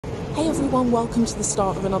Hey everyone, welcome to the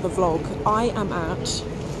start of another vlog. I am at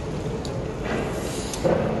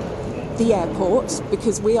the airport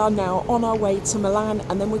because we are now on our way to Milan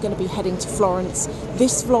and then we're going to be heading to Florence.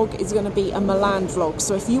 This vlog is going to be a Milan vlog,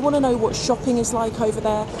 so if you want to know what shopping is like over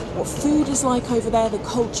there, what food is like over there, the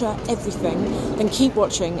culture, everything, then keep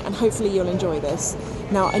watching and hopefully you'll enjoy this.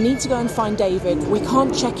 Now I need to go and find David. We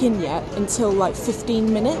can't check in yet until like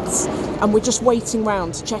 15 minutes and we're just waiting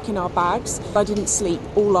round to check in our bags. I didn't sleep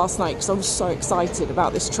all last night because I was so excited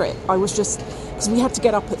about this trip. Because we had to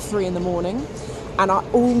get up at 3 in the morning. And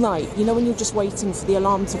all night, you know when you're just waiting for the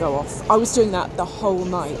alarm to go off? I was doing that the whole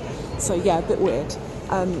night. So yeah, a bit weird.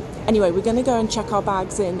 Anyway, we're going to go and check our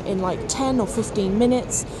bags in like 10 or 15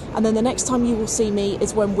 minutes. And then the next time you will see me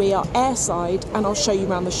is when we are airside and I'll show you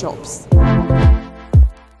around the shops.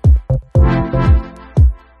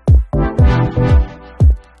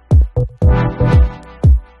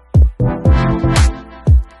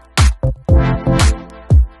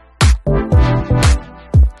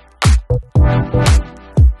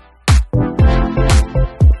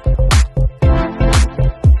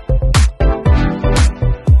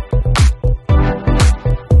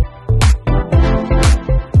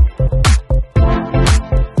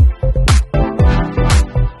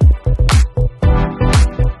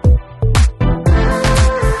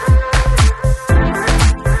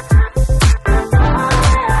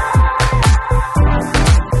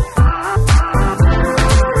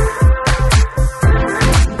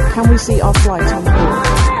 Can we see our flight on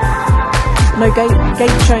board? No,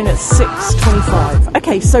 gate shown at 6:25.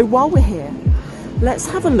 Okay, so while we're here, let's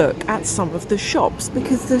have a look at some of the shops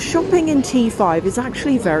because the shopping in T5 is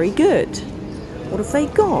actually very good. What have they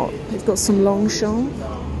got? They've got some Longchamp.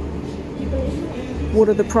 What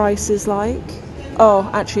are the prices like? Oh,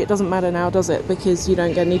 actually it doesn't matter now, does it? Because you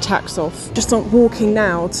don't get any tax off. Just walking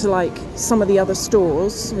now to like some of the other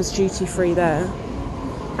stores. There's duty free there.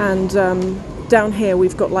 And down here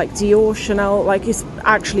we've got like Dior, Chanel, like it's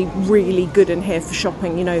actually really good in here for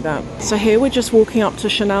shopping, you know that. So here we're just walking up to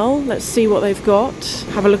Chanel. Let's see what they've got.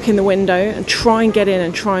 Have a look in the window and try and get in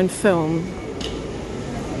and try and film.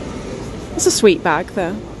 It's a sweet bag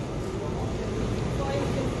there.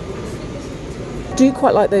 Do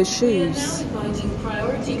quite like those shoes. We are now inviting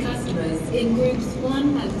priority customers in groups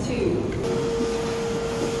 1 and 2.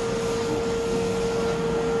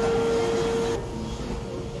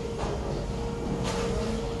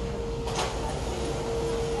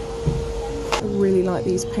 I really like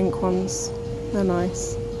these pink ones. They're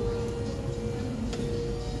nice.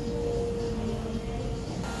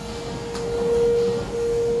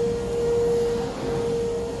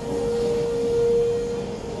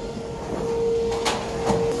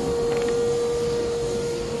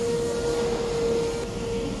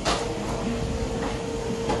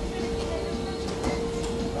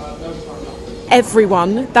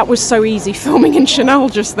 Everyone, that was so easy filming in Chanel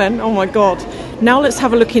just then. Oh my god. Now let's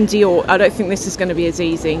have a look in Dior. I don't think this is going to be as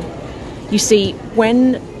easy. You see,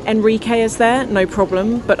 when Enrique is there, no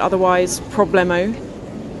problem, but otherwise, problemo.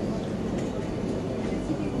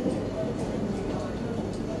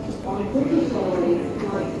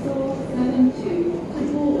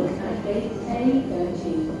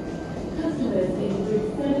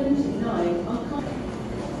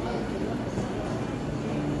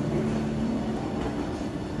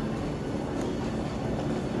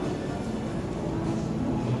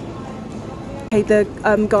 Okay,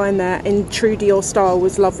 the guy in there in true Dior style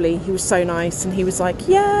was lovely. He was so nice and he was like,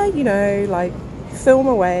 yeah, you know, like film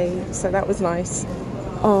away. So that was nice.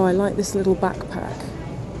 Oh, I like this little backpack.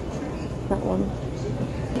 That one.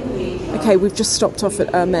 Okay, we've just stopped off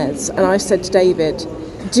at Hermes and I said to David,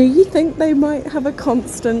 do you think they might have a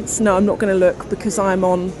Constance? No, I'm not going to look because I'm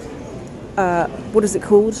on, what is it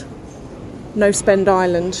called? No Spend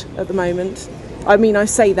Island at the moment. I mean, I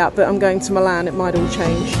say that, but I'm going to Milan. It might all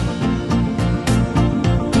change.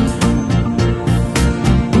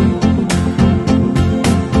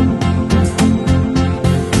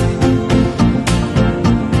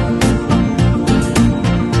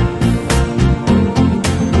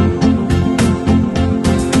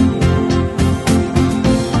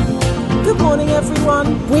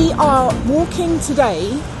 We are walking today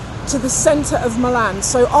to the centre of Milan.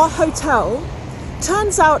 So our hotel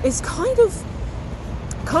turns out is kind of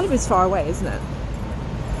is far away, isn't it?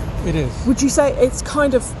 It is. Would you say it's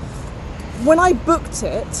kind of, when I booked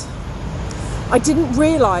it, I didn't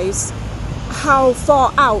realise how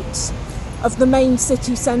far out of the main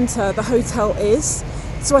city centre the hotel is.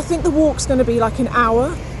 So I think the walk's going to be like an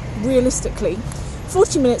hour, realistically.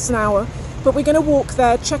 40 minutes, an hour. But we're going to walk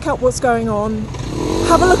there, check out what's going on,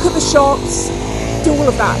 have a look at the shops, do all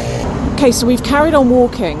of that. Okay, so we've carried on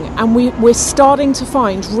walking and we're starting to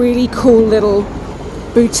find really cool little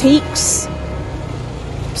boutiques.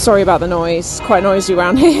 Sorry about the noise, quite noisy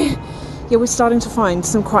around here. Yeah, we're starting to find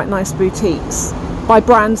some quite nice boutiques by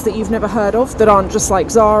brands that you've never heard of, that aren't just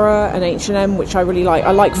like Zara and H&M, which I really like.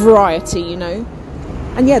 I like variety, you know.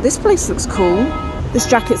 And yeah, this place looks cool. This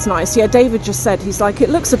jacket's nice. Yeah, David just said, he's like, it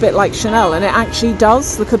looks a bit like Chanel, and it actually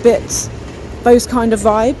does look a bit those kind of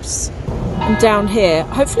vibes. And down here,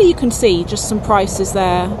 hopefully you can see just some prices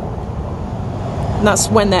there. And that's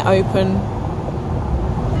when they're open.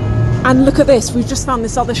 And look at this, we've just found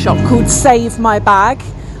this other shop called Save My Bag.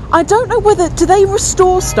 I don't know whether, do they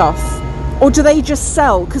restore stuff or do they just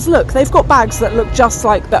sell? Because look, they've got bags that look just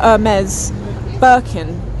like the Hermes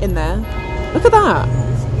Birkin in there. Look at that.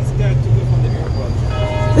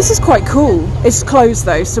 This is quite cool. It's closed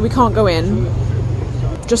though, so we can't go in.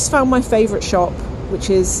 Just found my favourite shop, which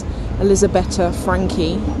is Elisabetta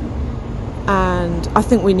Franchi. And I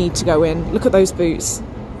think we need to go in. Look at those boots.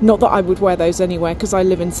 Not that I would wear those anywhere because I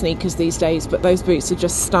live in sneakers these days, but those boots are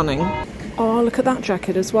just stunning. Oh, look at that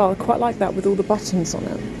jacket as well. I quite like that with all the buttons on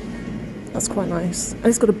it. That's quite nice. And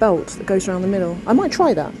it's got a belt that goes around the middle. I might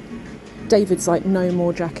try that. David's like, no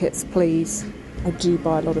more jackets, please. I do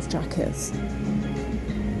buy a lot of jackets.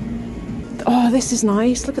 Oh, this is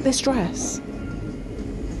nice. Look at this dress.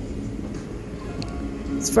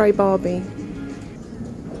 It's very Barbie.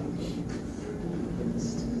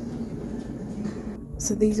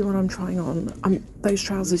 So these are what I'm trying on. Those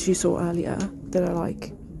trousers you saw earlier that are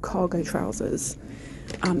like cargo trousers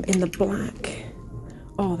in the black.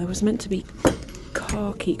 Oh, there was meant to be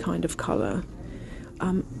khaki kind of colour.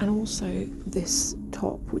 And also this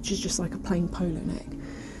top, which is just like a plain polo neck.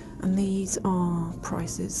 And these are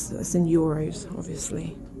prices, that's in euros,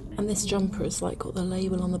 obviously. And this jumper is like got the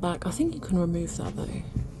label on the back. I think you can remove that though.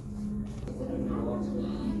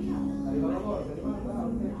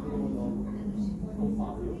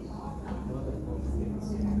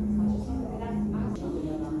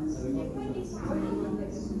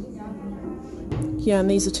 Yeah,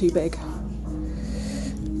 and these are too big.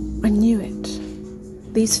 I knew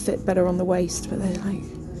it. These fit better on the waist, but they're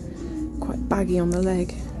like quite baggy on the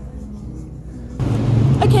leg.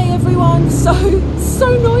 Okay everyone, so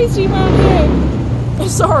noisy around here.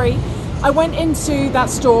 Sorry, I went into that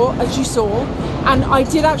store as you saw, and I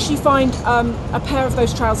did actually find a pair of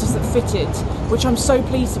those trousers that fitted, which I'm so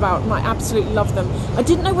pleased about, and I absolutely love them. I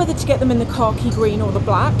didn't know whether to get them in the khaki green or the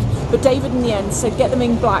black, but David in the end said get them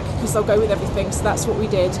in black because they'll go with everything, so that's what we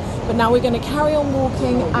did. But now we're going to carry on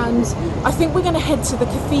walking, and I think we're going to head to the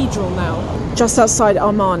cathedral now. Just outside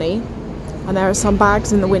Armani, and there are some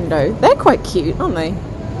bags in the window. They're quite cute, aren't they?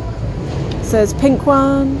 There's a pink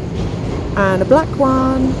one and a black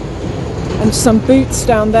one and some boots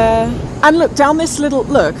down there. And look, down this little,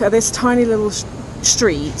 look at this tiny little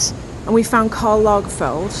street, and we found Karl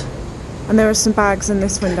Lagerfeld, and there are some bags in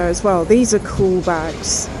this window as well. These are cool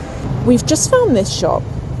bags. We've just found this shop,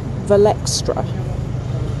 Valextra,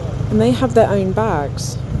 and they have their own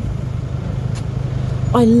bags.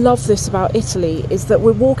 I love this about Italy, is that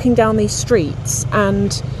we're walking down these streets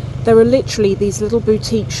and there are literally these little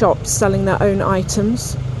boutique shops selling their own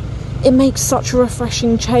items. It makes such a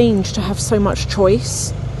refreshing change to have so much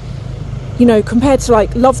choice. You know, compared to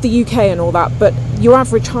like, love the UK and all that, but your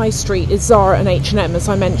average high street is Zara and H&M, as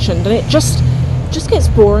I mentioned, and it just gets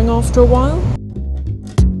boring after a while.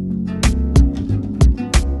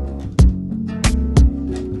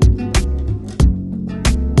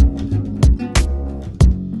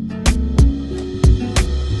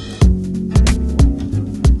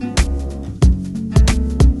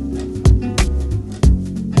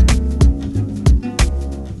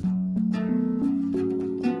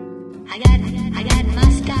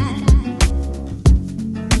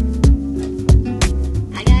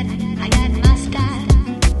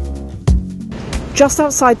 Just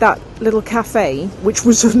outside that little cafe, which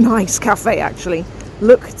was a nice cafe actually,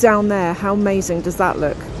 look down there, how amazing does that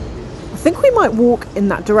look? I think we might walk in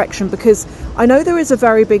that direction because I know there is a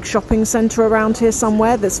very big shopping centre around here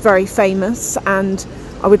somewhere that's very famous, and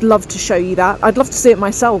I would love to show you that. I'd love to see it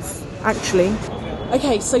myself actually.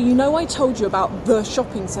 Okay, so you know I told you about the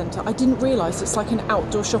shopping centre. I didn't realise it's like an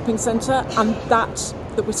outdoor shopping centre, and that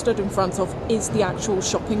we stood in front of is the actual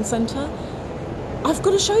shopping centre. I've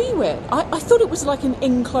got to show you it. I thought it was like an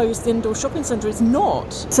enclosed indoor shopping centre. It's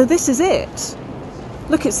not. So this is it.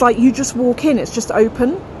 Look, it's like you just walk in, it's just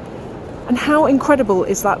open. And how incredible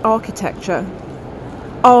is that architecture?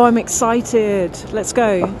 Oh, I'm excited. Let's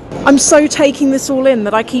go. I'm so taking this all in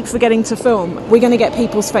that I keep forgetting to film. We're going to get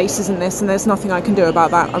people's faces in this, and there's nothing I can do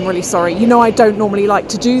about that. I'm really sorry. You know I don't normally like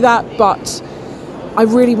to do that, but I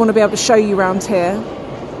really want to be able to show you around here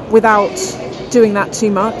without doing that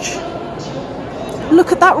too much.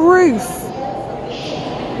 Look at that roof.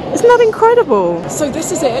 Isn't that incredible? So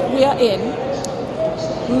this is it. We are in.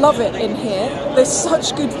 Love it in here. There's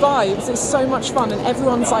such good vibes. It's so much fun, and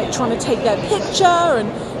everyone's like trying to take their picture, and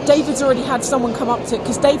David's already had someone come up to,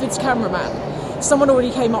 because David's cameraman, someone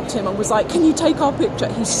already came up to him and was like, can you take our picture?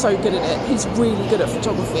 He's so good at it. He's really good at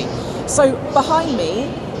photography. So behind me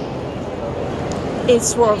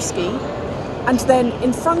is Swarovski, and then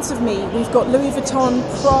in front of me we've got Louis Vuitton,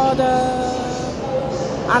 Prada,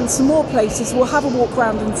 and some more places. We'll have a walk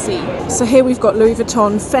around and see. So here we've got Louis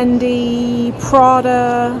Vuitton, Fendi,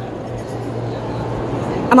 Prada,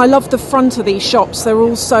 and I love the front of these shops. They're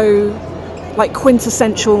all so like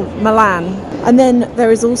quintessential Milan. And then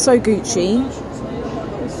there is also Gucci.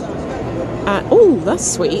 Oh, that's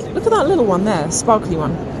sweet. Look at that little one there, sparkly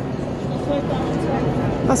one.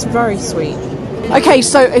 That's very sweet. Okay,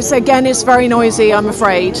 so it's very noisy, I'm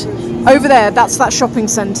afraid. Over there, that's that shopping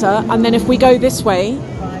centre, and then if we go this way,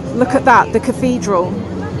 look at that, the cathedral.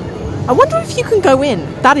 I wonder if you can go in.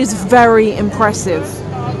 That is very impressive.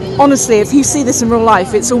 Honestly, if you see this in real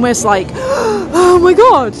life, it's almost like, oh my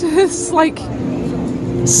god, it's like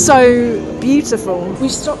so beautiful.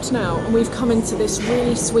 We've stopped now and we've come into this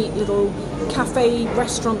really sweet little cafe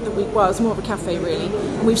restaurant that it's more of a cafe really.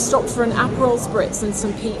 And we've stopped for an Aperol Spritz and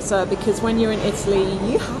some pizza, because when you're in Italy,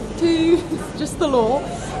 you have to, it's just the law.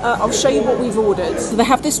 I'll show you what we've ordered. So they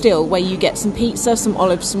have this deal where you get some pizza, some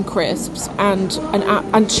olives, some crisps, and 2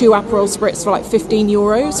 Aperol Spritz for like 15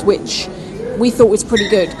 euros, which we thought was pretty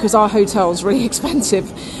good because our hotel is really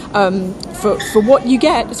expensive. For what you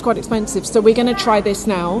get, it's quite expensive. So we're going to try this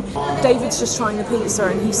now. David's just trying the pizza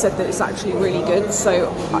and he said that it's actually really good.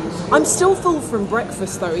 So I'm still full from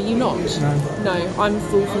breakfast though, are you not? No, I'm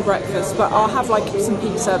full from breakfast, but I'll have like some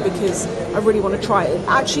pizza because I really want to try it. It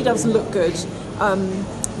actually does look good.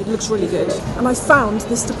 It looks really good. And I found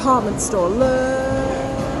this department store. Look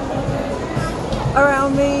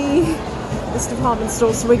around me. This department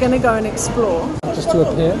store, so we're going to go and explore. Just to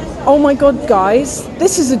appear. Oh my god, guys,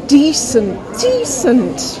 this is a decent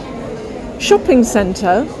shopping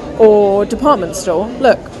centre or department store.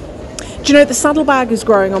 Look, do you know the saddlebag is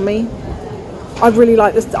growing on me? I really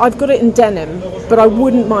like this. I've got it in denim, but I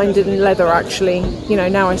wouldn't mind it in leather actually. You know,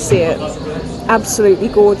 now I see it. Absolutely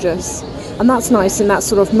gorgeous. And that's nice in that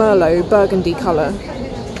sort of Merlot burgundy colour.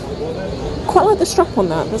 Quite like the strap on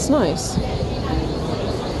that, that's nice.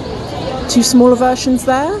 2 smaller versions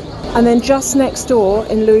there, and then just next door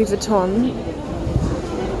in Louis Vuitton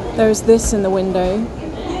there's this in the window,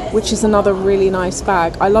 which is another really nice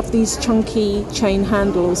bag. I love these chunky chain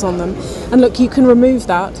handles on them, and look, you can remove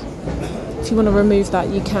that. If you want to remove that,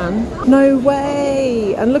 you can. No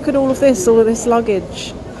way! And look at all of this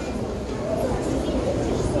luggage,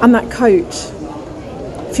 and that coat.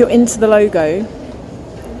 If you're into the logo,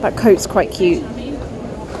 that coat's quite cute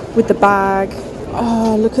with the bag.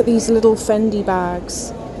 Oh, look at these little Fendi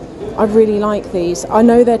bags. I really like these. I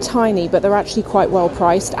know they're tiny, but they're actually quite well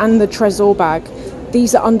priced. And the Trésor bag.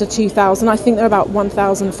 These are under 2,000. I think they're about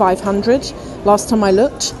 1,500 last time I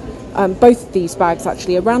looked. Both of these bags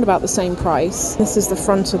actually are around about the same price. This is the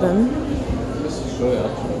front of them.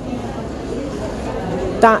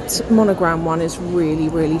 That monogram one is really,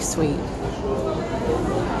 really sweet.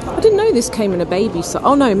 I didn't know this came in a baby size.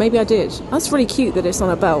 Oh no, maybe I did. That's really cute that it's on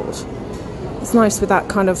a belt. It's nice with that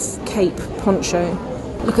kind of cape poncho.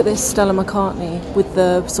 Look at this Stella McCartney with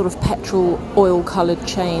the sort of petrol oil coloured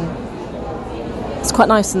chain. It's quite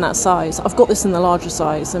nice in that size. I've got this in the larger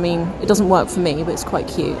size. I mean, it doesn't work for me, but it's quite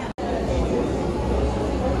cute.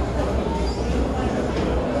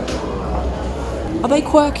 Are they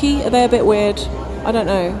quirky? Are they a bit weird? I don't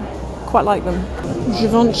know. Quite like them.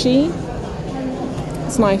 Givenchy.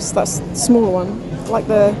 It's nice. That's the smaller one. I like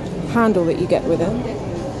the handle that you get with it.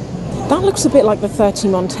 That looks a bit like the 30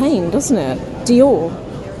 Montaigne, doesn't it? Dior.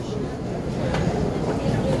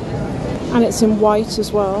 And it's in white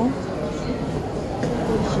as well.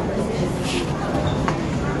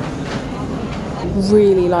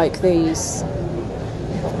 Really like these.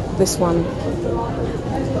 This one.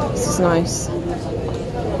 This is nice.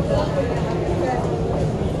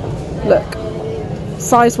 Look.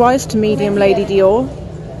 Size-wise to medium Lady Dior.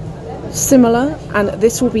 Similar, and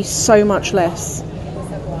this will be so much less.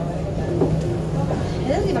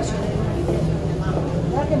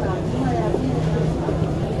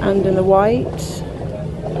 And in the white.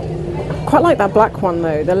 Quite like that black one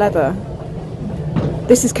though, the leather.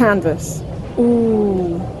 This is canvas.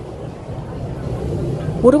 Ooh.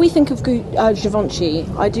 What do we think of Givenchy?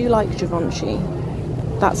 I do like Givenchy.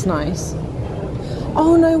 That's nice.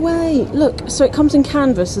 Oh, no way. Look, so it comes in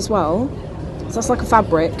canvas as well. So that's like a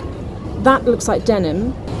fabric. That looks like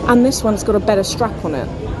denim. And this one's got a better strap on it.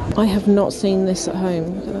 I have not seen this at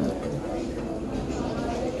home. Look at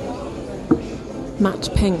that. Matte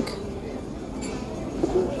pink.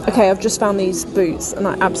 Okay, I've just found these boots and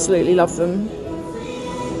I absolutely love them.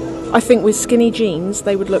 I think with skinny jeans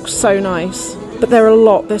they would look so nice. But they're a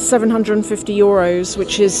lot. They're €750,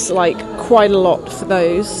 which is like quite a lot for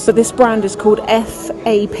those. But this brand is called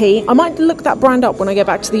FAP. I might look that brand up when I get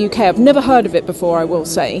back to the UK. I've never heard of it before, I will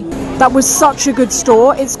say. That was such a good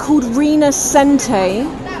store. It's called Rinascente.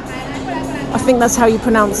 I think that's how you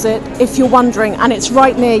pronounce it, if you're wondering. And it's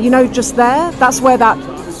right near, you know, just there. That's where that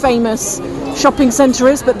famous shopping centre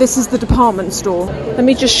is, but this is the department store. Let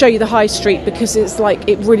me just show you the high street because it's like,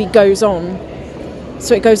 it really goes on.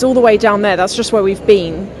 So it goes all the way down there, that's just where we've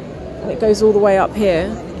been. And it goes all the way up here,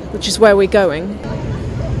 which is where we're going.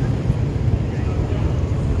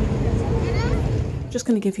 Just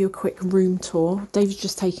going to give you a quick room tour. David's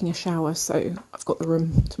just taking a shower, so I've got the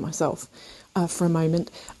room to myself for a moment.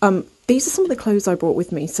 These are some of the clothes I brought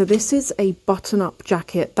with me. So this is a button-up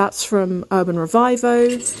jacket. That's from Urban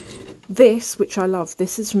Revivo. This, which I love,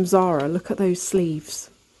 this is from Zara. Look at those sleeves.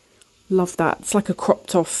 Love that. It's like a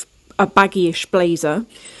cropped off, a baggy-ish blazer.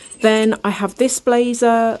 Then I have this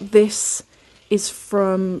blazer. This is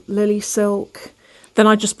from Lily Silk. Then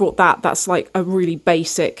I just brought that. That's like a really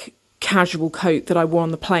basic casual coat that I wore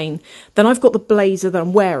on the plane. Then I've got the blazer that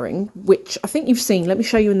I'm wearing, which I think you've seen. Let me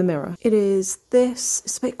show you in the mirror. It is this.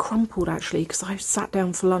 It's a bit crumpled actually because I sat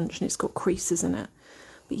down for lunch and it's got creases in it.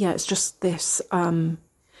 But yeah, it's just this.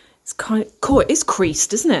 It's kind of cool. It is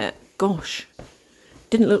creased, isn't it? Gosh.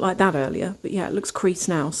 Didn't look like that earlier, but yeah, it looks creased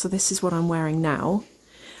now. So this is what I'm wearing now.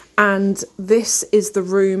 And this is the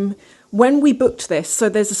room. When we booked this, so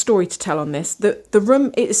there's a story to tell on this. The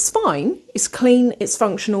room is fine. It's clean. It's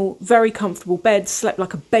functional. Very comfortable bed. Slept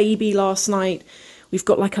like a baby last night. We've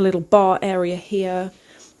got like a little bar area here.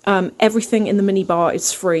 Everything in the mini bar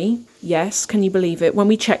is free. Yes, can you believe it? When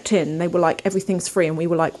we checked in, they were like, everything's free. And we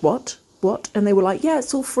were like, what? What? And they were like, yeah,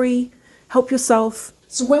 it's all free. Help yourself.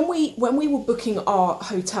 So when we were booking our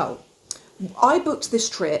hotel, I booked this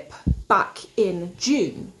trip back in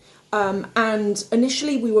June. And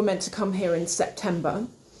initially we were meant to come here in September.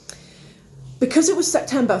 Because it was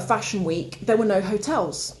September Fashion Week, there were no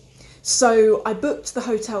hotels. So I booked the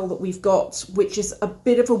hotel that we've got, which is a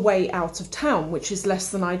bit of a way out of town, which is less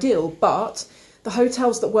than ideal. But the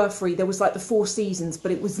hotels that were free, there was like the Four Seasons,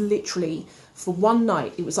 but it was literally for one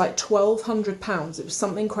night. It was like £1,200. It was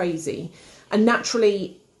something crazy. And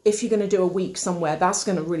naturally, if you're going to do a week somewhere, that's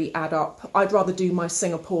going to really add up. I'd rather do my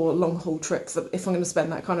Singapore long haul trip if I'm going to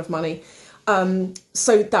spend that kind of money.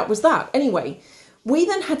 So that was that. Anyway, we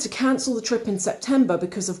then had to cancel the trip in September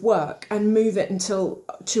because of work and move it to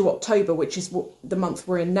October, which is the month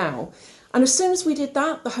we're in now. And as soon as we did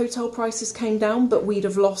that, the hotel prices came down, but we'd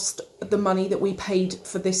have lost the money that we paid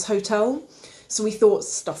for this hotel. So we thought,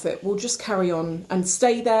 stuff it, we'll just carry on and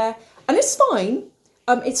stay there. And it's fine.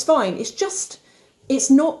 It's fine. It's just, it's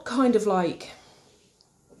not kind of like,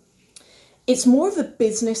 it's more of a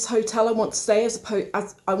business hotel I want to stay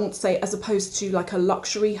as opposed to like a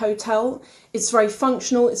luxury hotel. It's very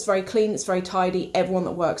functional, it's very clean, it's very tidy. Everyone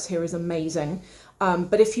that works here is amazing.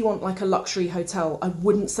 But if you want like a luxury hotel, I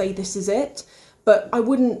wouldn't say this is it. But I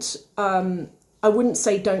wouldn't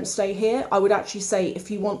say don't stay here. I would actually say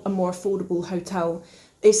if you want a more affordable hotel,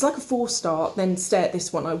 it's like a 4-star, then stay at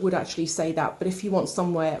this one. I would actually say that. But if you want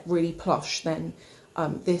somewhere really plush, then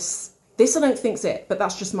this I don't think's it, but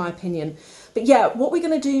that's just my opinion. But yeah, what we're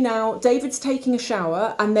going to do now, David's taking a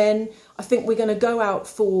shower, and then I think we're going to go out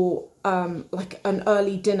for like an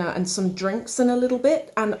early dinner and some drinks in a little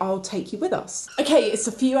bit, and I'll take you with us. Okay, it's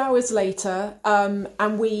a few hours later,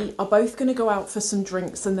 and we are both going to go out for some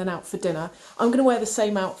drinks and then out for dinner. I'm going to wear the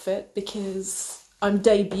same outfit because I'm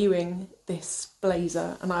debuting this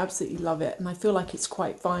blazer and I absolutely love it, and I feel like it's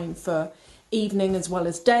quite fine for evening as well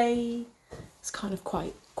as day. It's kind of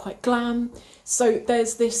quite glam. So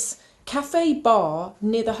there's this cafe bar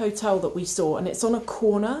near the hotel that we saw, and it's on a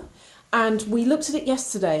corner, and we looked at it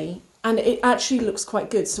yesterday and it actually looks quite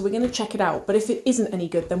good, so we're going to check it out. But if it isn't any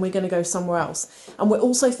good, then we're going to go somewhere else. And we're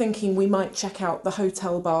also thinking we might check out the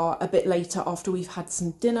hotel bar a bit later after we've had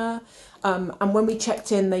some dinner. And when we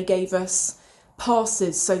checked in, they gave us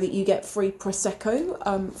passes so that you get free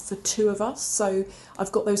Prosecco for 2 of us. So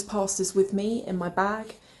I've got those passes with me in my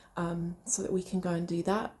bag so that we can go and do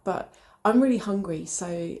that. But I'm really hungry,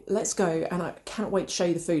 so let's go, and I cannot wait to show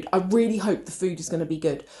you the food. I really hope the food is going to be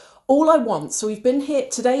good. All I want, so we've been here,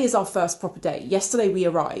 today is our first proper day. Yesterday we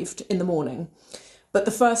arrived in the morning. But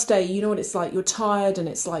the first day, you know what it's like, you're tired and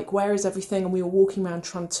it's like, where is everything? And we were walking around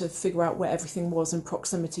trying to figure out where everything was in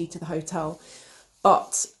proximity to the hotel.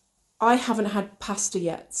 But I haven't had pasta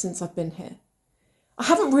yet since I've been here. I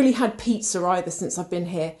haven't really had pizza either since I've been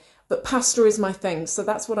here, but pasta is my thing, so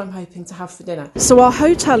that's what I'm hoping to have for dinner. So our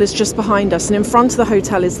hotel is just behind us, and in front of the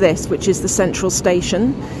hotel is this, which is the central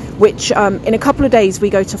station, which in a couple of days we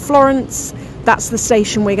go to Florence. That's the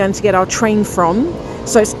station we're going to get our train from,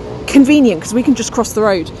 so it's convenient because we can just cross the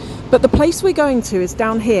road. But the place we're going to is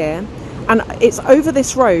down here, and it's over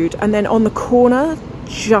this road, and then on the corner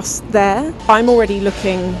just there. I'm already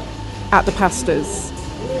looking at the pastas,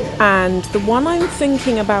 and the one I'm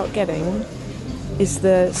thinking about getting is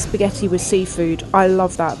the spaghetti with seafood. I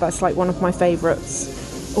love that. That's like one of my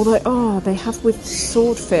favourites. Although, they have with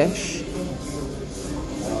swordfish.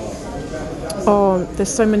 Oh,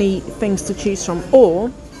 there's so many things to choose from.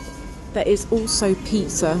 Or there is also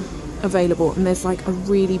pizza available, and there's like a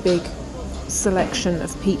really big selection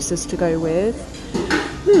of pizzas to go with.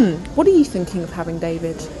 What are you thinking of having,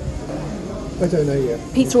 David? I don't know yet.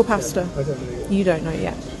 Pizza or pasta? I don't know yet. You don't know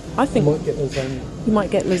yet. I think I might get lasagna. You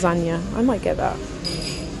might get lasagna. I might get that.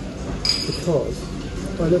 Because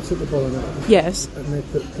I looked at the bolognese. Yes. And they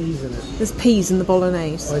put peas in it. There's peas in the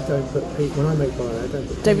bolognese. I don't put peas. When I make bolognese, I don't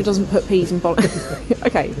put peas. David doesn't put peas in bolognese.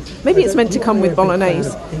 Okay. Maybe it's meant to come with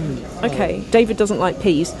bolognese. Okay. David doesn't like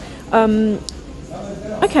peas.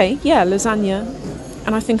 Okay, yeah, lasagna.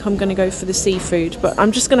 And I think I'm going to go for the seafood, but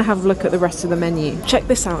I'm just going to have a look at the rest of the menu. Check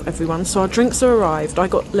this out, everyone. So our drinks are arrived. I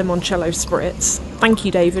got limoncello spritz. Thank you,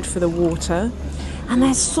 David, for the water. And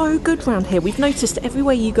they're so good round here. We've noticed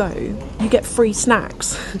everywhere you go, you get free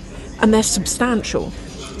snacks. And they're substantial.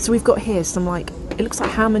 So we've got here some, like, it looks like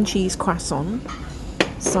ham and cheese croissant,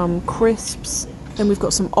 some crisps, then we've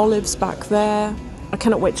got some olives back there. I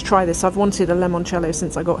cannot wait to try this. I've wanted a limoncello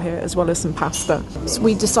since I got here, as well as some pasta. So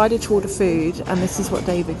we decided to order food, and this is what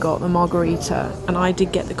David got, the margarita, and I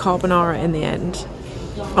did get the carbonara in the end.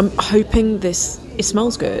 I'm hoping this, it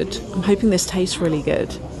smells good. I'm hoping this tastes really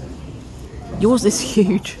good. Yours is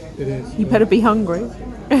huge. It is. You better be hungry. So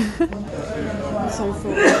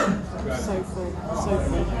full. So full. So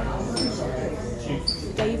full.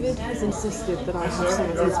 David has insisted that I have some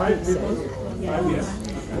of his pizza.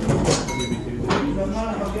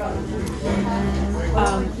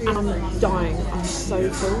 And I'm dying. I'm so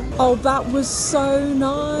full. Oh, that was so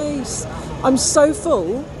nice. I'm so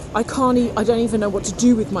full. I don't even know what to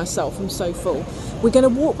do with myself. I'm so full. We're going to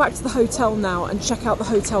walk back to the hotel now and check out the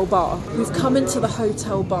hotel bar. We've come into the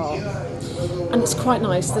hotel bar, and it's quite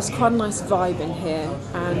nice. There's quite a nice vibe in here,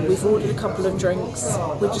 and we've ordered a couple of drinks.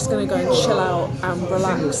 We're just going to go and chill out and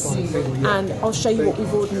relax, and I'll show you what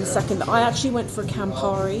we've ordered in a second. I actually went for a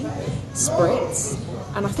Campari spritz,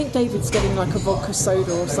 and I think David's getting like a vodka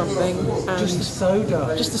soda or something. And just a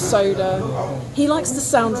soda. Just a soda. He likes to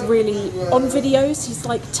sound really, on videos, he's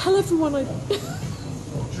like, tell everyone I...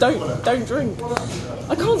 Don't drink.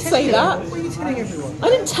 I can't say that. What are you telling everyone? I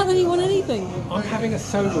didn't tell anyone anything. I'm having a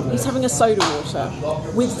soda water. He's having a soda water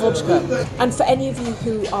with vodka. And for any of you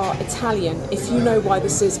who are Italian, if you know why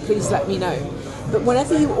this is, please let me know. But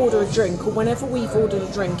whenever you order a drink, or whenever we've ordered a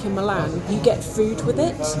drink in Milan, you get food with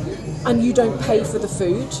it, and you don't pay for the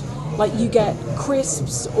food. Like, you get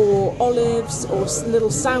crisps or olives or little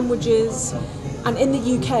sandwiches. And in the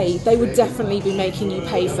UK, they would definitely be making you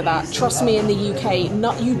pay for that. Trust me, in the UK,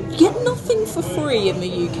 you get nothing for free in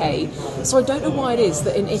the UK. So I don't know why it is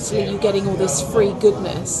that in Italy you're getting all this free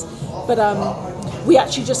goodness. But we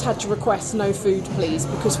actually just had to request no food, please,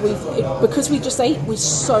 because we just ate. We're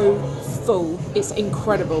so full. It's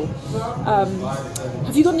incredible.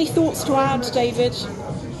 Have you got any thoughts to add, David?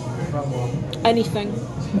 Anything?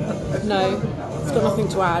 No. It's got nothing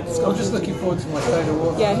to add. I'm just looking forward to my soda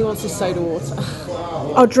water. Yeah, he wants his soda water.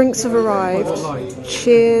 Our drinks have arrived.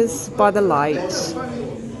 Cheers by the light.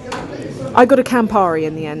 I got a Campari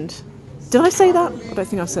in the end. Did I say that? I don't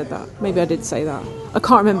think I said that. Maybe I did say that. I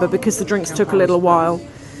can't remember because the drinks took a little while.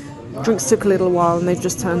 And they've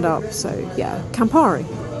just turned up. So yeah, Campari.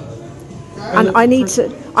 And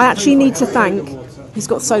I actually need to thank... He's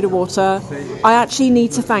got soda water. I actually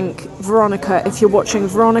need to thank Veronica, if you're watching.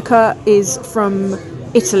 Veronica is from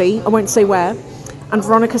Italy. I won't say where. And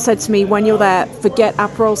Veronica said to me, when you're there, forget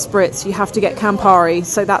Aperol Spritz. You have to get Campari.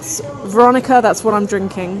 So that's Veronica. That's what I'm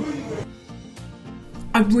drinking.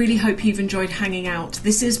 I really hope you've enjoyed hanging out.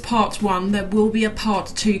 This is part 1. There will be a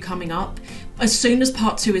part 2 coming up. As soon as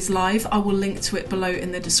part 2 is live, I will link to it below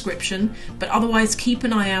in the description. But otherwise, keep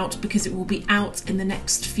an eye out because it will be out in the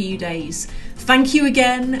next few days. Thank you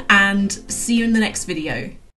again, and see you in the next video.